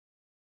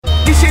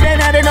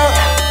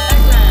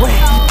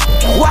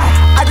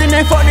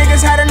think they fuck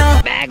niggas had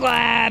enough. Bag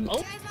lab.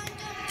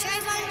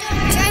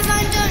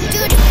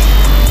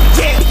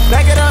 Yeah,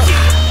 back it up,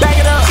 back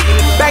it up,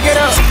 back it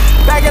up,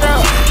 back it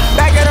up,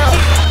 back it up,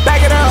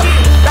 back it up,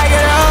 back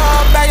it up,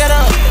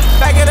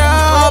 back it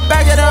up,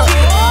 back it up, back it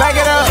up, back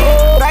it up,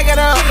 back it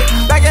up,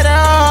 back it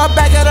up,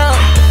 back it up.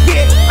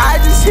 Yeah, I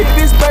just hit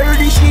this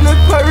birdie, she look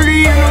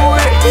pretty in the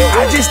way.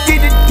 I just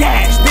did the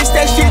dash, this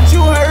that shit you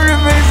heard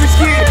of as a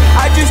kid.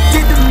 I just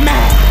did the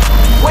math.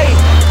 Wait,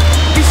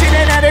 this shit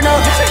ain't had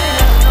enough.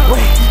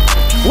 Wait,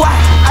 why?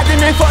 I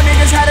think they fuck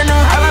niggas had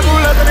enough. I might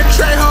pull up in a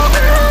tray hole.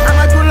 I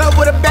might pull up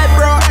with a bad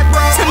bro.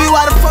 Tell me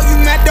why the fuck you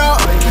mad,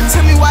 dog. Tell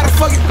me why the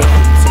fuck you.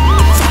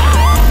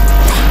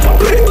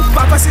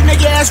 Papa said make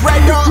your ass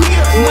right, dog.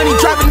 Money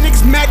driving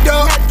niggas mad,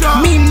 dog.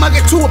 Me mug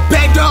it to a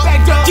bad dog.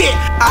 Yeah,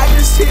 I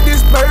just hit this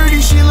birdie,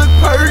 she look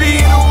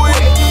pretty in the way.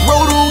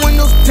 Roll the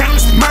windows down,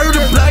 it's murder,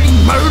 bloody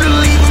murder,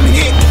 leave him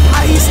hit.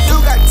 He still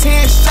got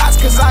 10 shots,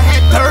 cause I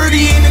had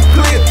 30 in the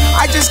clip.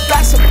 I just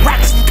got some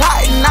racks and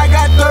cotton, I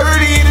got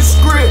 30 in the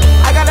script.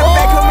 I got a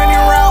bag coming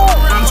around.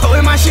 I'm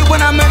towing my shit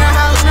when I'm in the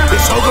house.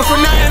 It's over for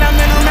nothing, I'm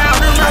in and out.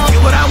 I get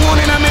what I want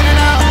and I'm in and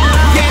out.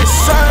 Yes,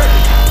 sir.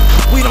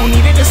 We don't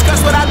need to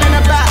discuss what I've been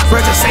about.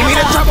 Bro, just say me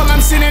the trouble,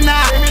 I'm sitting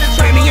out.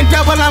 Pay me in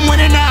double, I'm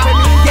winning out.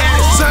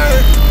 Yes, sir.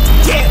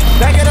 Yeah,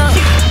 back it up,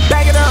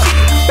 back it up,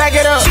 back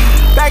it up,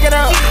 back it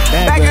up,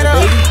 back it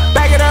up,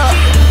 back it up,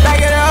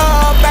 back it up,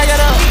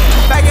 back it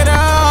up, back it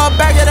up,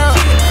 back it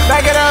up,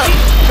 back it up,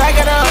 back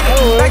it up,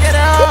 back it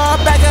up,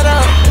 back it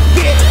up.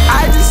 Yeah,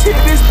 I just hit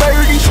this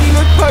birdie, she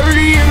look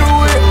pretty in the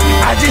whip.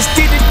 I just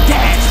did the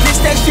dash, this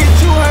that shit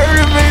you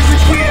heard of as a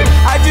kid.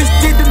 I just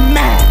did the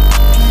math.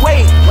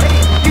 Wait,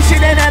 this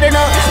shit ain't had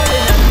enough.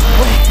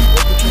 Wait,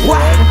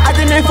 why? I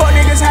think they fuck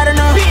niggas had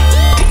enough. I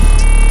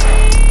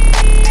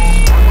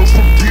know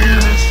some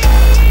demons.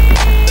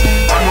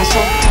 I know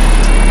some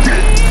dead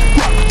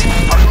rock.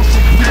 I know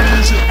some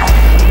demons.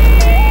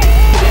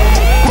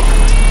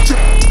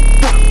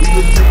 We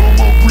can give them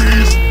a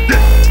breeze.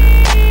 Yeah,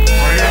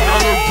 I ain't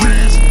got a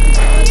breeze.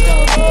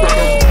 Got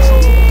a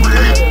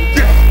breeze.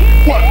 Yeah,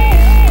 what?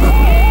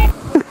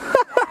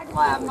 Bag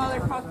lab,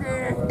 motherfucker.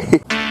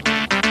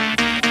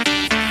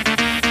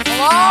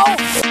 Hello?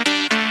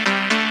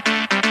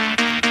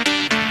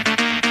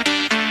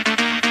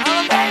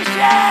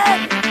 Elevation!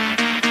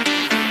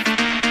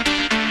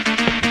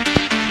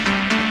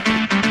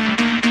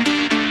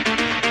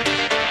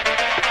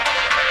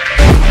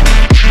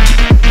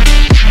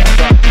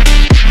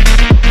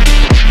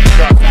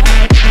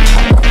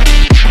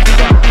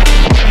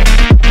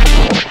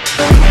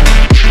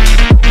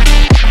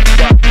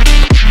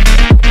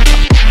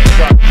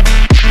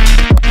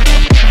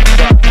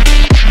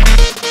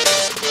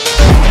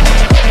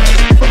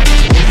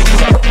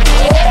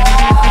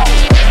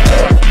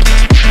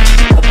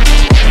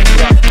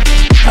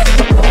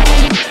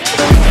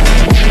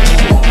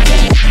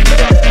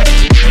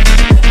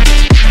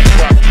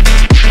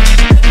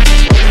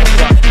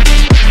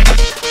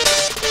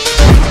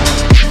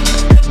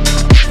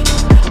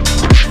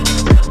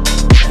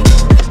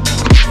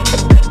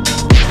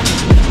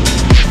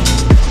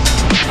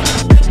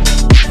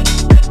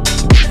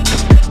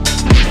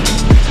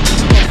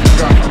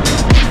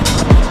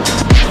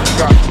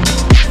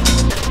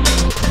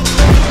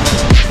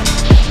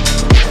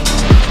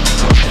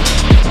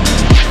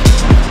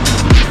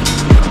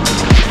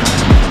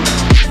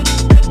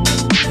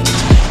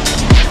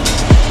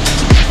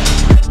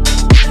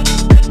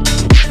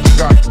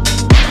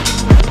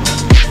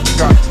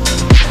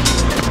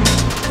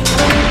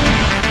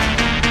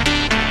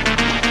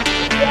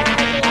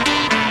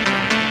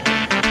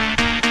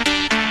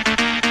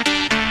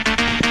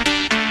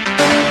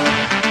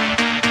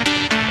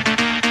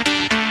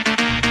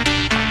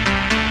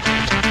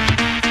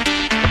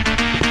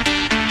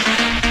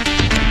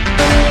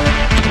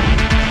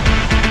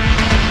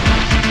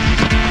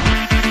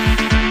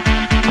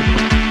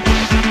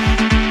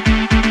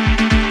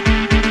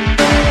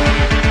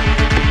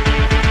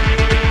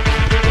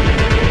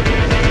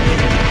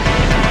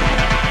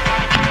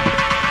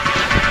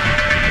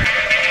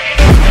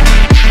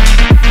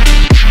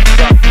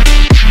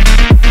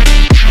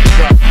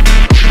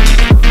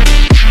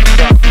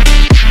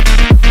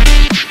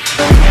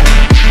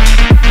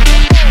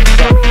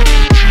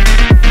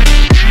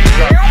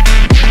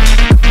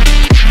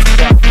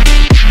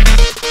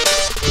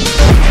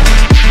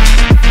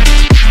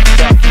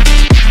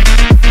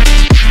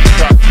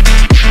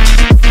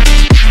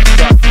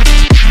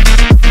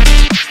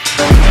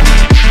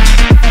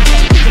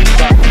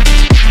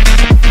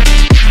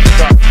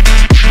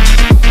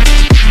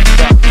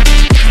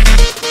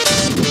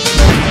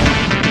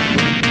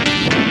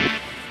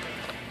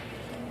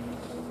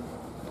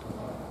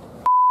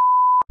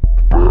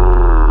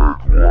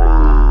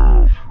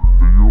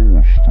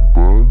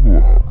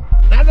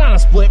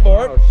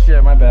 Oh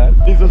shit, my bad.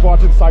 He's just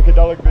watching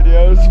psychedelic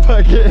videos.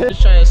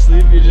 Just trying to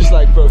sleep, you're just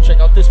like, bro, check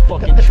out this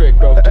fucking trick,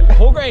 bro.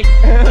 Whole great.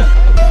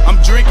 I'm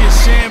drinking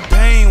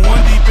champagne,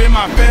 one deep in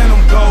my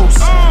phantom ghost.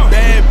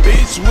 Bad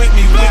bitch with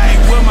me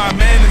where my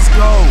manners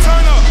go.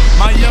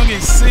 My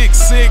youngin'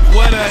 sick,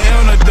 what a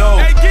antidote.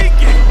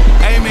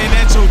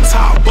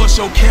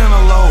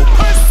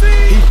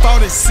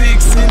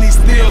 6 and he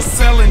still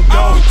selling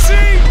dope.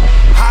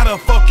 How the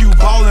fuck you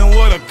ballin'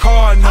 with a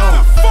car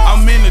note?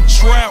 I'm in the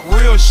trap,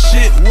 real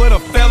shit, where the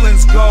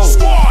felons go.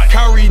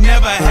 Kyrie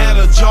never had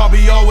a job,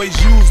 he always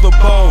used the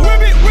bow.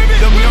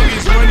 Them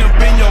youngins run up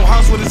in your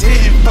house with his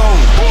hitting phone.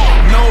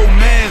 No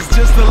mask,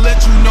 just to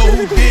let you know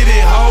who did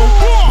it, ho.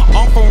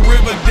 I'm from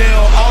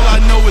Riverdale, all I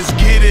know is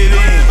get it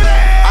in.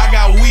 I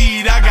got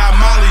weed, I got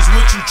mollies,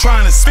 what you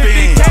tryna spend?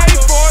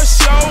 50K for a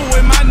show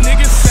with my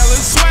niggas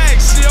selling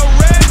swag. She a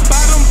red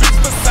bottom bitch,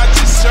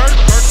 Versace shirt,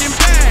 Birkin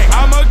bag.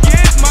 I'ma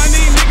get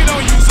money, nigga,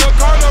 don't use a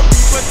card or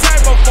beef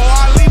attack. Before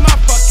I leave my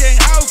fucking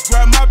house,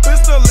 grab my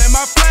pistol and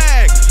my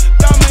flag.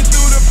 Thumbing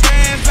through the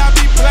bands, I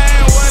be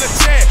playing with a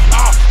check.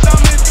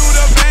 Thumbing through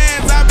the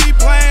bands, I be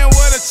playing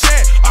with a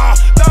check.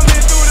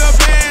 Thumbing through the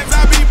bands,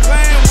 I be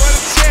playing with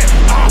a check.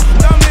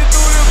 Thumbing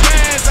through the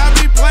bands, I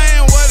be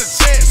playing with a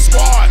check.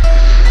 Squad.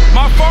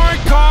 My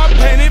foreign car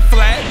painted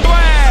flat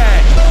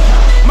black.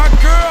 My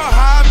girl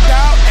hopped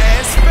out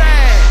ass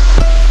fat.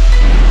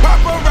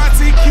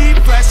 Paparazzi keep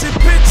flashing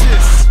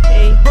pictures.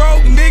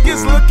 Broke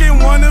niggas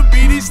looking wanna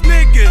be these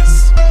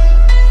niggas.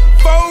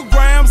 4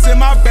 grams in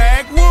my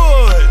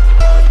backwood.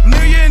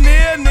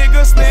 Millionaire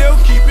nigga still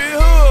keep it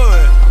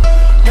hood.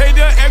 Pay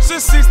the extra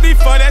 60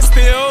 for that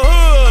still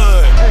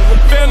hood.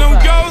 Phantom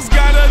Ghost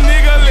got a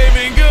nigga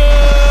living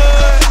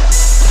good.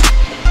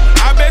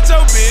 I bet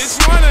your bitch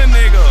want a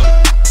nigga.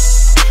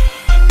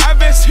 I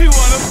bet she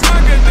wanna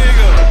fuck a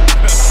nigga.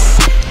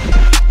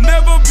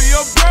 Never be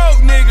a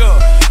broke nigga.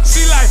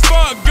 She like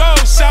fuck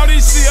ghost, shawty,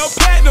 she a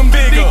platinum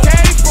bigger.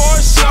 50K for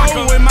a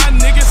show with my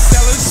niggas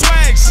selling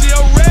swag. She a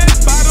red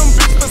bottom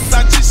bitch,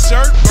 Versace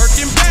shirt,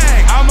 Birkin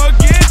bag. I'ma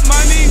get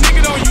money,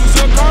 nigga, don't use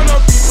a card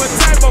or beef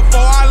attack.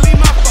 Before I leave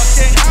my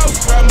fucking house,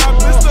 grab my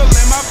pistol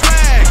and my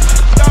flag.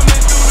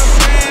 Thumbing through the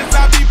bands,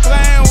 I be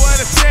playing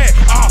with a check.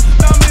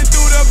 Thumbing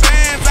through the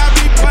bands, I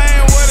be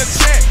playing with a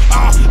check.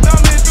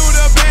 Thumbing through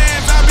the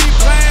bands, I be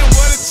playing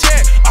with a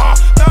check.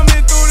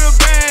 Thumbing through the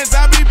bands,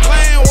 I be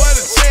playing with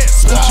a check.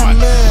 What you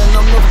man?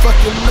 I'm the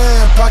fucking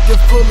man, pocket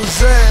full of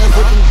Zans.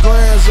 Put them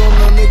grands on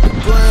the nigga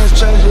grands,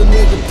 change your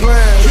nigga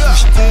plans. If you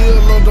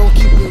steal or don't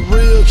keep it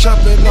real,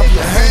 chopping up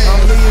your hands.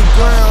 I'm million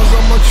grounds,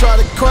 I'ma try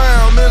to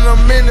crown in a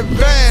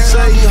minivan.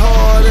 Say he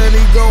hard and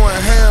he going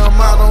ham,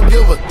 I don't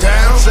give a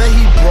damn. Say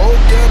he broke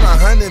and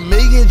 100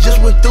 million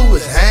just went through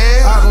his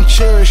hands. I don't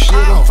cherish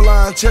shit, I'm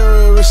flying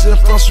terrorists in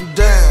from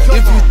Sudan.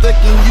 If you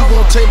thinking you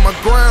gon' take my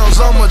grounds,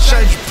 I'ma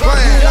change your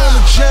plan. You on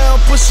the jam,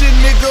 pussy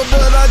nigga,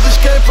 but I just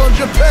came from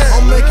Japan.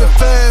 I'm making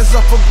fans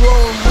off of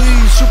growing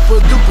weed, super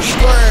duper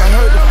strand. I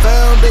heard the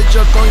found they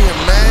jumped on your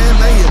man,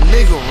 now your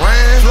nigga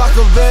ran.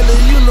 Flocka Valley,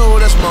 you know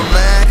that's my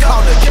man.